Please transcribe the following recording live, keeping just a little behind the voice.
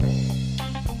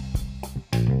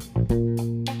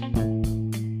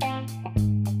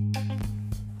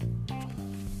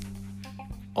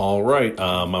All right.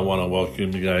 I want to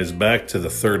welcome you guys back to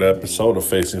the third episode of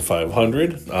Facing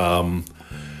 500.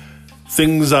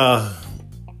 Things. I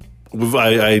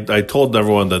told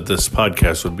everyone that this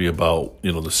podcast would be about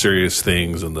the serious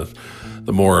things and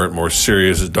the more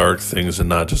serious dark things, and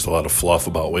not just a lot of fluff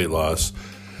about weight loss.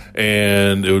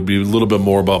 And it would be a little bit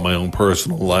more about my own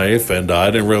personal life. And I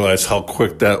didn't realize how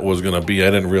quick that was going to be. I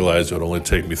didn't realize it would only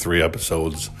take me 3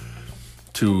 episodes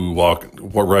to walk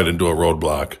right into a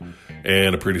roadblock,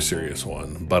 and a pretty serious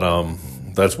one. But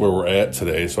that's where we're at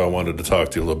today, so I wanted to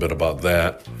talk to you a little bit about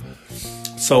that.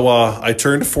 So I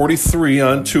turned 43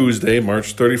 on Tuesday.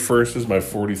 March 31st is my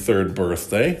 43rd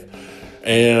birthday.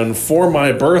 And for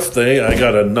my birthday, I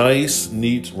got a nice,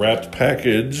 neat wrapped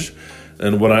package.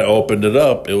 And when I opened it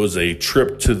up, it was a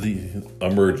trip to the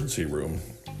emergency room.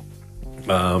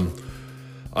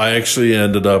 I actually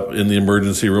ended up in the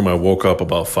emergency room. I woke up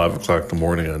about 5 o'clock in the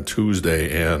morning on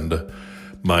Tuesday, and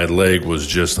my leg was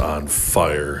just on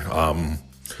fire.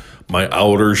 My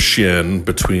outer shin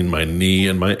between my knee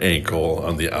and my ankle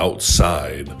on the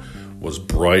outside was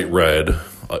bright red.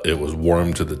 It was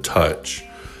warm to the touch.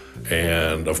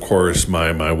 And, of course,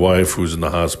 my wife, who's in the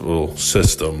hospital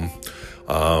system,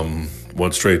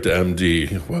 went straight to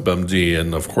WebMD,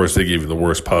 and, of course, they gave you the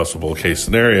worst possible case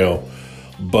scenario.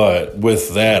 But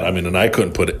with that, and I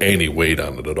couldn't put any weight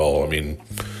on it at all.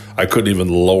 I couldn't even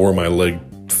lower my leg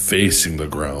facing the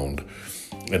ground,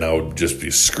 and I would just be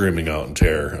screaming out in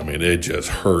terror. It just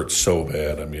hurt so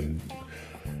bad.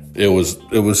 It was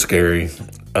scary.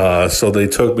 So they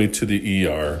took me to the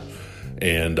ER,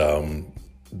 and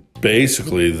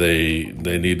basically they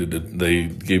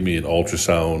gave me an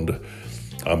ultrasound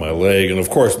on my leg, and of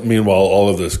course, meanwhile, all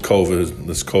of this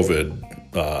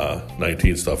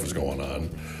COVID-19 stuff is going on.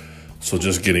 So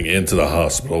just getting into the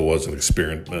hospital was an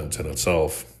experiment in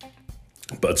itself.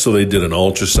 But so they did an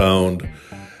ultrasound.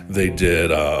 They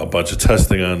did a bunch of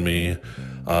testing on me.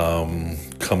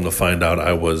 Come to find out,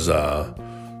 I was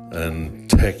an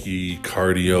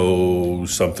tachycardio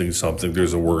something.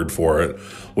 There's a word for it,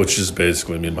 which is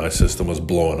basically my system was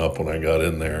blowing up when I got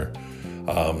in there.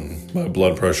 My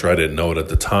blood pressure, I didn't know it at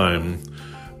the time,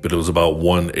 but it was about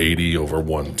 180 over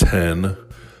 110.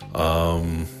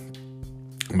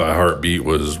 My heartbeat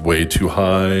was way too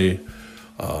high.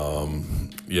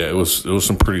 It was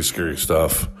some pretty scary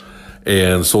stuff.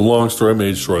 And so long story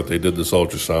made short, they did this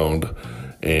ultrasound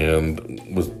and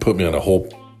put me on a whole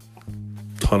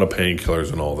ton of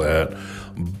painkillers and all that.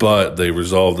 But they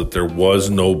resolved that there was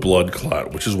no blood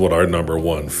clot, which is what our number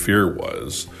one fear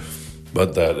was.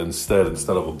 But that instead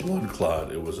of a blood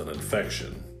clot, it was an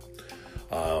infection.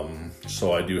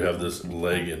 So I do have this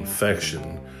leg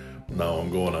infection. Now I'm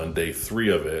going on day 3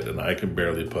 of it, and I can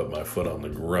barely put my foot on the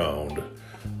ground.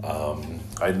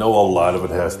 I know a lot of it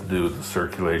has to do with the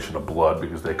circulation of blood,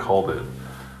 because they called it,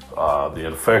 the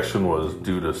infection was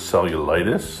due to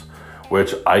cellulitis,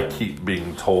 which I keep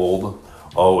being told,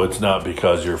 it's not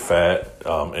because you're fat.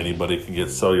 Anybody can get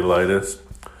cellulitis.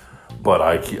 But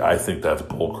I think that's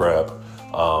bullcrap.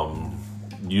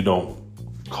 You don't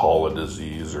call a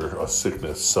disease or a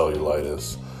sickness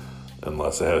cellulitis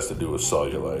unless it has to do with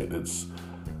cellulite. It's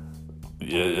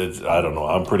I don't know.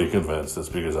 I'm pretty convinced it's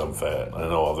because I'm fat. I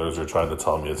know others are trying to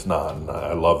tell me it's not, and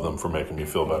I love them for making me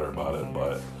feel better about it.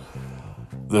 But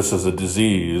this is a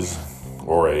disease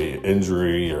or a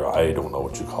injury, or I don't know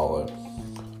what you call it.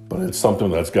 But it's something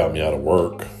that's got me out of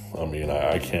work.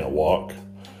 I can't walk.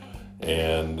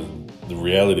 And the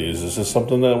reality is, this is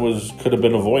something that could have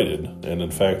been avoided. And in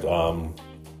fact,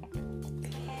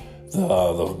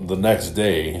 the next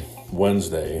day,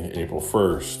 Wednesday, April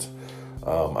 1st,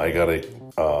 I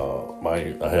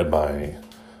had my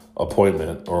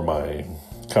appointment, or my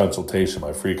consultation,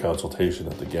 my free consultation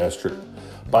at the gastric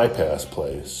bypass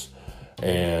place.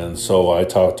 And so I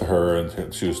talked to her,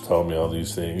 and she was telling me all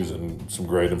these things and some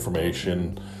great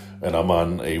information. And I'm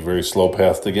on a very slow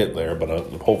path to get there, but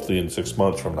hopefully in 6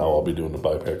 months from now, I'll be doing the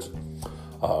bypass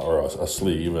or a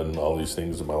sleeve, and all these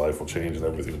things in my life will change and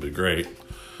everything will be great.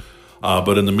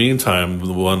 But in the meantime,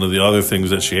 one of the other things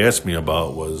that she asked me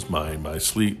about was my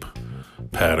sleep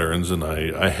patterns, and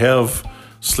I have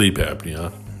sleep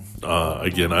apnea.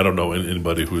 Again, I don't know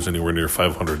anybody who's anywhere near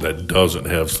 500 that doesn't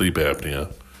have sleep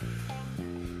apnea.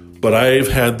 But I've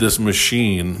had this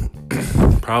machine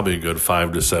probably a good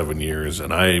 5 to 7 years,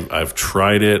 and I've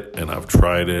tried it, and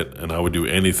and I would do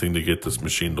anything to get this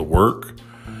machine to work.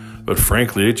 But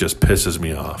frankly, it just pisses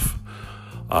me off.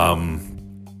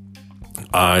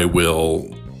 I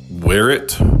will wear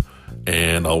it,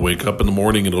 and I'll wake up in the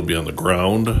morning, and it'll be on the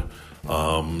ground.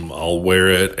 I'll wear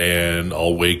it, and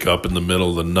I'll wake up in the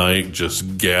middle of the night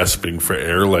just gasping for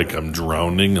air like I'm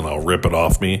drowning, and I'll rip it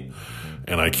off me.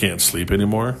 and I can't sleep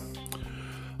anymore.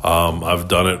 I've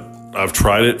done it. I've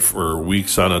tried it for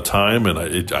weeks on a time, and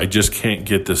I just can't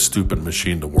get this stupid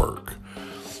machine to work.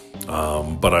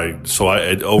 But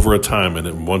over a time, and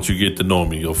then once you get to know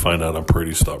me, you'll find out I'm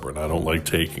pretty stubborn. I don't like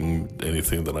taking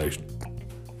anything that I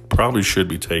probably should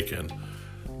be taking,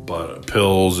 but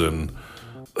pills and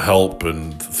help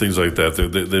and things like that,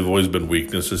 they've always been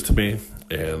weaknesses to me,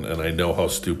 and I know how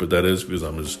stupid that is because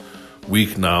I'm as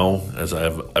weak now as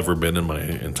I've ever been in my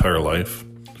entire life.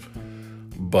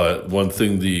 But one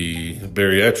thing the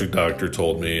bariatric doctor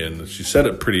told me, and she said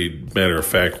it pretty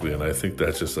matter-of-factly, and I think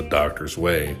that's just a doctor's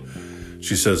way.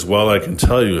 She says, well, I can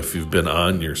tell you if you've been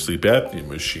on your sleep apnea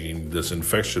machine, this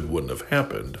infection wouldn't have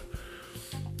happened.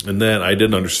 And then I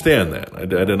didn't understand that. I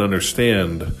didn't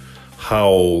understand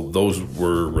how those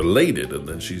were related. And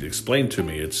then she explained to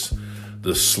me it's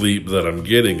the sleep that I'm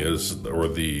getting or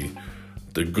the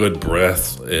good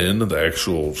breath in, the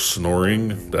actual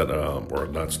snoring that, or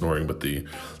not snoring, but the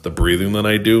breathing that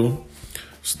I do.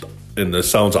 And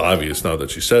this sounds obvious now that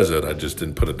she says it, I just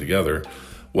didn't put it together,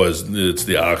 it's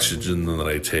the oxygen that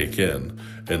I take in.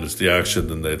 And it's the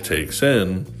oxygen that it takes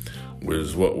in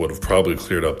was what would have probably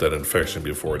cleared up that infection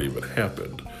before it even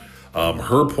happened.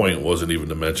 Her point wasn't even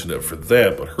to mention it for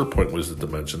that, but her point was to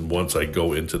mention once I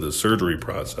go into the surgery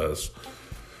process,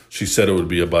 she said it would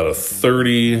be about a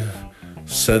 30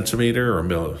 centimeter or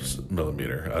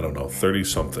millimeter, I don't know, 30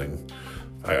 something.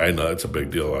 I know it's a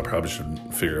big deal. I probably should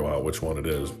figure out which one it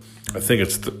is. I think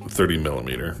it's 30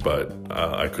 millimeter, but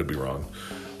I could be wrong.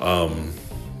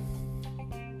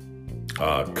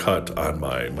 Cut on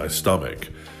my stomach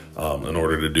in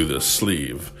order to do this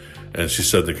sleeve. And she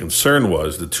said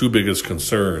the two biggest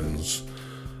concerns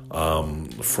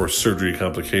for surgery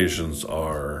complications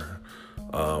are,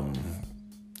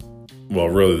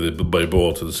 really they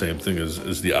boil to the same thing,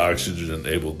 is the oxygen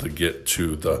able to get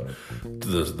to the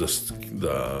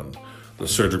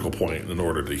surgical point in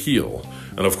order to heal.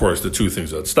 And of course, the two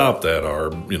things that stop that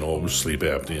are, sleep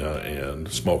apnea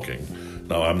and smoking.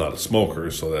 Now, I'm not a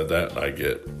smoker, so that I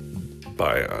get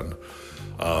by on.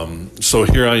 So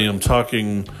here I am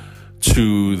talking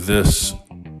to this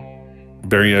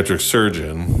bariatric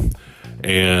surgeon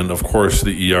and, of course,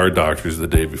 the ER doctors the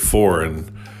day before,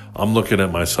 and I'm looking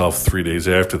at myself 3 days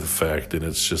after the fact, and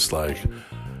it's just like,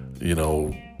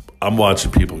 I'm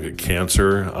watching people get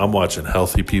cancer. I'm watching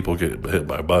healthy people get hit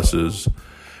by buses.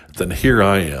 Then here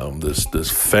I am, this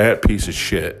fat piece of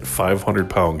shit,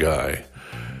 500-pound guy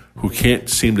who can't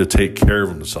seem to take care of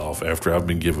himself after I've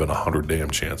been given 100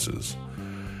 damn chances.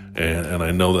 And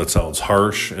I know that sounds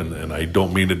harsh, and I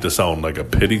don't mean it to sound like a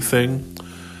pity thing,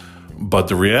 but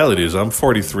the reality is I'm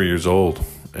 43 years old,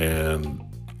 and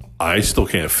I still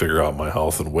can't figure out my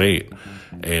health and weight.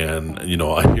 And,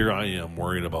 here I am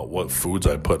worrying about what foods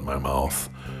I put in my mouth.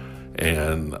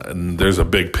 And there's a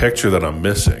big picture that I'm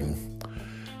missing.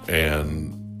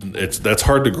 And that's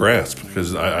hard to grasp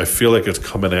because I feel like it's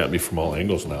coming at me from all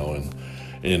angles now.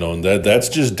 And that's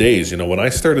just days. When I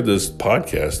started this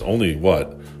podcast only,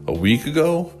 a week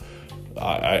ago,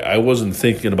 I wasn't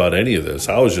thinking about any of this.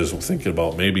 I was just thinking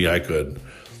about maybe I could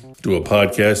do a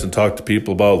podcast and talk to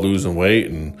people about losing weight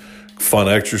and fun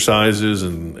exercises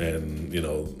and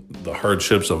the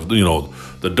hardships of,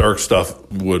 the dark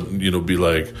stuff would, be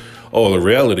like, oh, the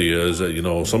reality is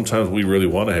that, sometimes we really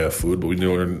want to have food, but we need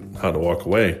to learn how to walk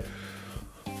away.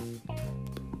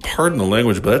 Pardon the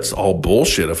language, but that's all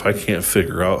bullshit if I can't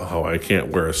figure out how I can't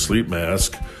wear a sleep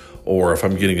mask or if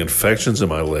I'm getting infections in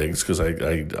my legs because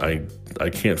I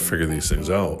can't figure these things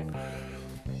out.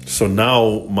 So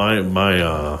now my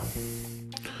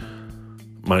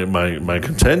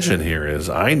contention here is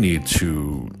I need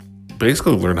to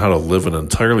basically learn how to live an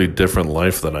entirely different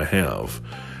life than I have.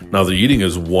 Now, the eating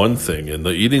is one thing, and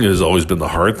the eating has always been the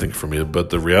hard thing for me, but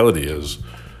the reality is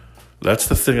that's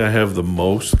the thing I have the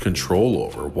most control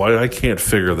over. Why I can't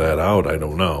figure that out, I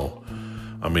don't know.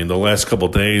 I mean, the last couple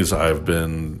of days I've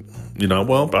been,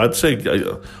 I'd say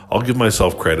I'll give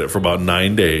myself credit. For about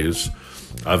 9 days,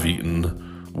 I've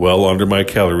eaten well under my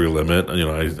calorie limit. I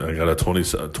got a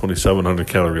 2,700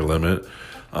 calorie limit,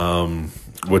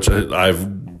 which I've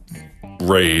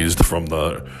raised from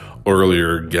the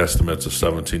earlier guesstimates of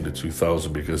 17 to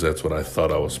 2,000 because that's what I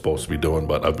thought I was supposed to be doing,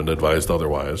 but I've been advised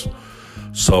otherwise.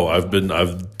 So I've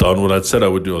done what I said I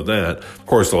would do with that. Of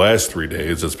course, the last 3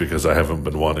 days, it's because I haven't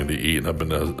been wanting to eat and I've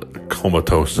been a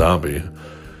comatose zombie.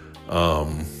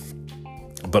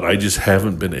 But I just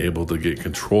haven't been able to get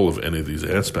control of any of these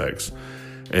aspects.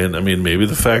 And I mean, maybe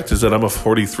the fact is that I'm a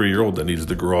 43-year-old that needs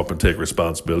to grow up and take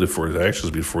responsibility for his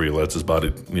actions before he lets his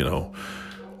body,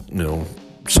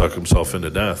 suck himself into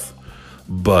death.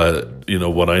 But,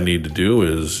 what I need to do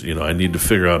is, I need to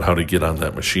figure out how to get on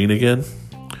that machine again.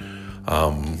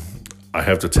 I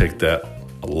have to take that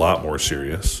a lot more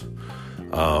serious.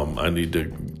 I need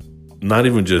to not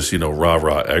even just,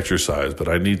 rah-rah exercise, but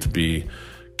I need to be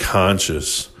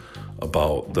conscious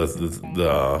about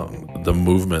the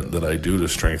movement that I do to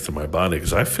strengthen my body,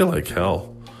 because I feel like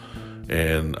hell.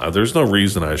 And there's no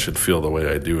reason I should feel the way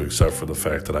I do except for the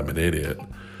fact that I'm an idiot.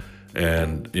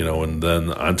 And, and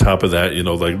then on top of that,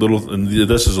 and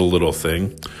this is a little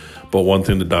thing, but one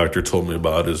thing the doctor told me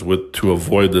about is to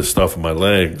avoid this stuff in my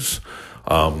legs,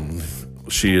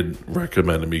 she had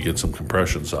recommended me get some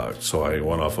compression socks. So I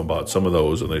went off and bought some of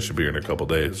those, and they should be here in a couple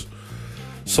days.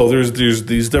 So there's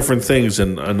these different things,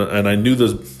 and I knew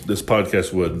this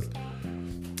podcast would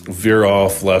veer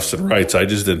off lefts and rights. I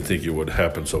just didn't think it would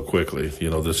happen so quickly.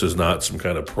 This is not some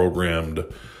kind of programmed,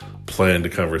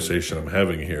 planned conversation I'm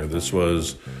having here. This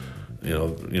was,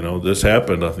 this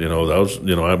happened. That was,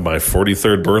 at my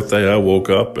 43rd birthday, I woke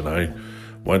up and I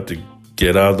went to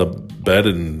get out of the bed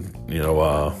and,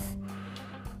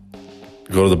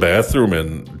 go to the bathroom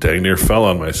and dang near fell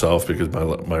on myself because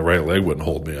my right leg wouldn't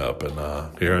hold me up. And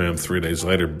here I am 3 days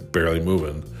later, barely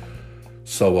moving.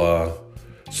 So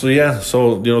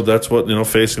that's what,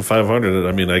 facing 500.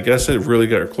 I mean, I guess it really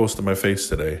got close to my face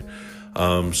today.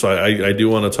 So I do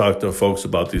want to talk to folks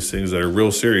about these things that are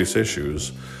real serious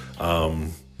issues.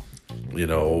 If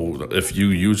you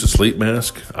use a sleep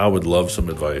mask, I would love some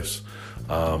advice.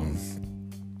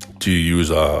 Do you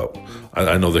use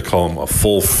I know they call them a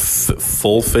full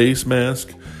face mask,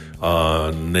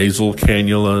 nasal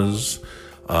cannulas.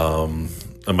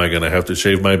 Am I going to have to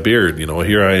shave my beard?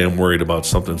 Here I am worried about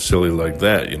something silly like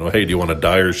that. Hey, do you want to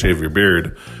dye or shave your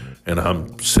beard? And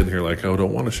I'm sitting here like, I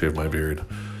don't want to shave my beard.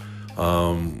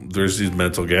 There's these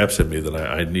mental gaps in me that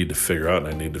I need to figure out,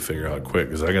 and I need to figure out quick,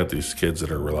 because I got these kids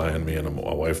that are relying on me and a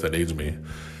wife that needs me.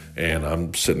 And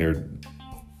I'm sitting here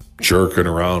jerking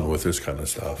around with this kind of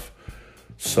stuff.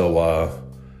 So,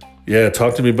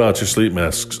 talk to me about your sleep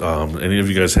masks. Any of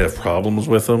you guys have problems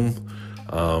with them?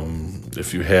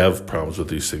 If you have problems with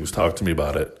these things, talk to me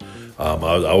about it.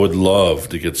 I would love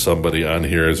to get somebody on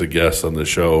here as a guest on the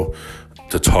show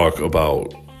to talk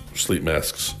about sleep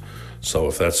masks. So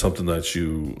if that's something that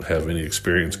you have any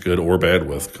experience, good or bad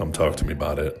with, come talk to me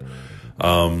about it.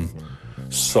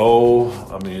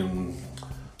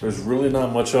 There's really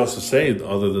not much else to say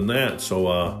other than that.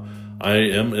 So I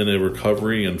am in a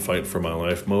recovery and fight for my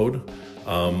life mode.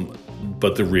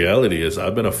 But the reality is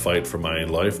I've been a fight for my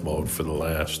life mode for the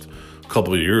last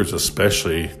couple of years,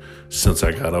 especially since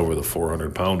I got over the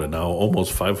 400 pound and now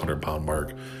almost 500 pound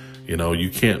mark.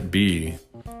 You can't be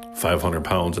 500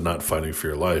 pounds and not fighting for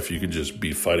your life. You can just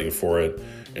be fighting for it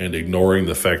and ignoring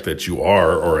the fact that you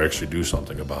are, or actually do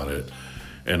something about it.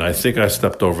 And I think I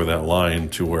stepped over that line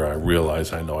to where I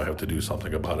realize I know I have to do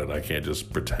something about it. I can't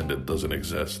just pretend it doesn't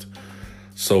exist.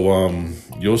 So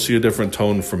you'll see a different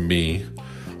tone from me.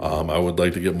 I would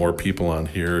like to get more people on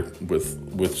here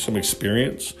with some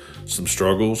experience, some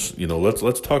struggles.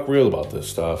 Let's talk real about this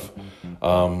stuff.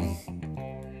 I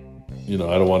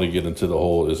don't want to get into the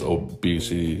whole, is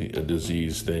obesity a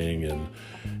disease thing, and,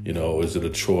 is it a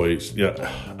choice? Yeah,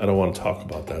 I don't want to talk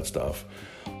about that stuff.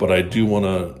 But I do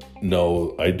know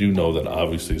that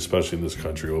obviously, especially in this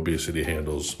country, obesity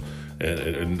handles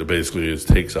and basically it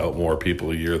takes out more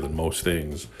people a year than most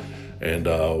things. And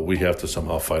we have to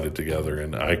somehow fight it together.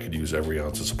 And I could use every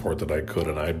ounce of support that I could.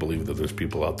 And I believe that there's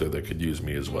people out there that could use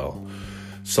me as well.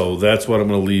 So that's what I'm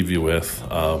going to leave you with.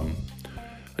 I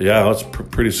was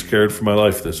pretty scared for my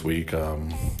life this week.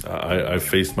 I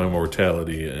faced my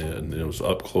mortality, and it was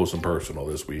up close and personal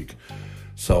this week.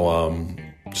 So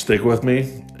stick with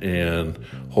me, and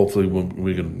hopefully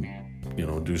we can,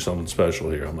 do something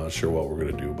special here. I'm not sure what we're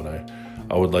going to do, but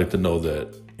I would like to know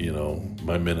that,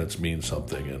 my minutes mean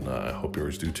something, and I hope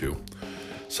yours do too.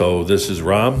 So this is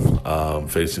Rob,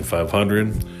 facing 500,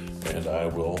 and I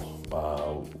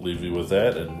will leave you with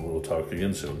that, and we'll talk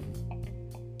again soon.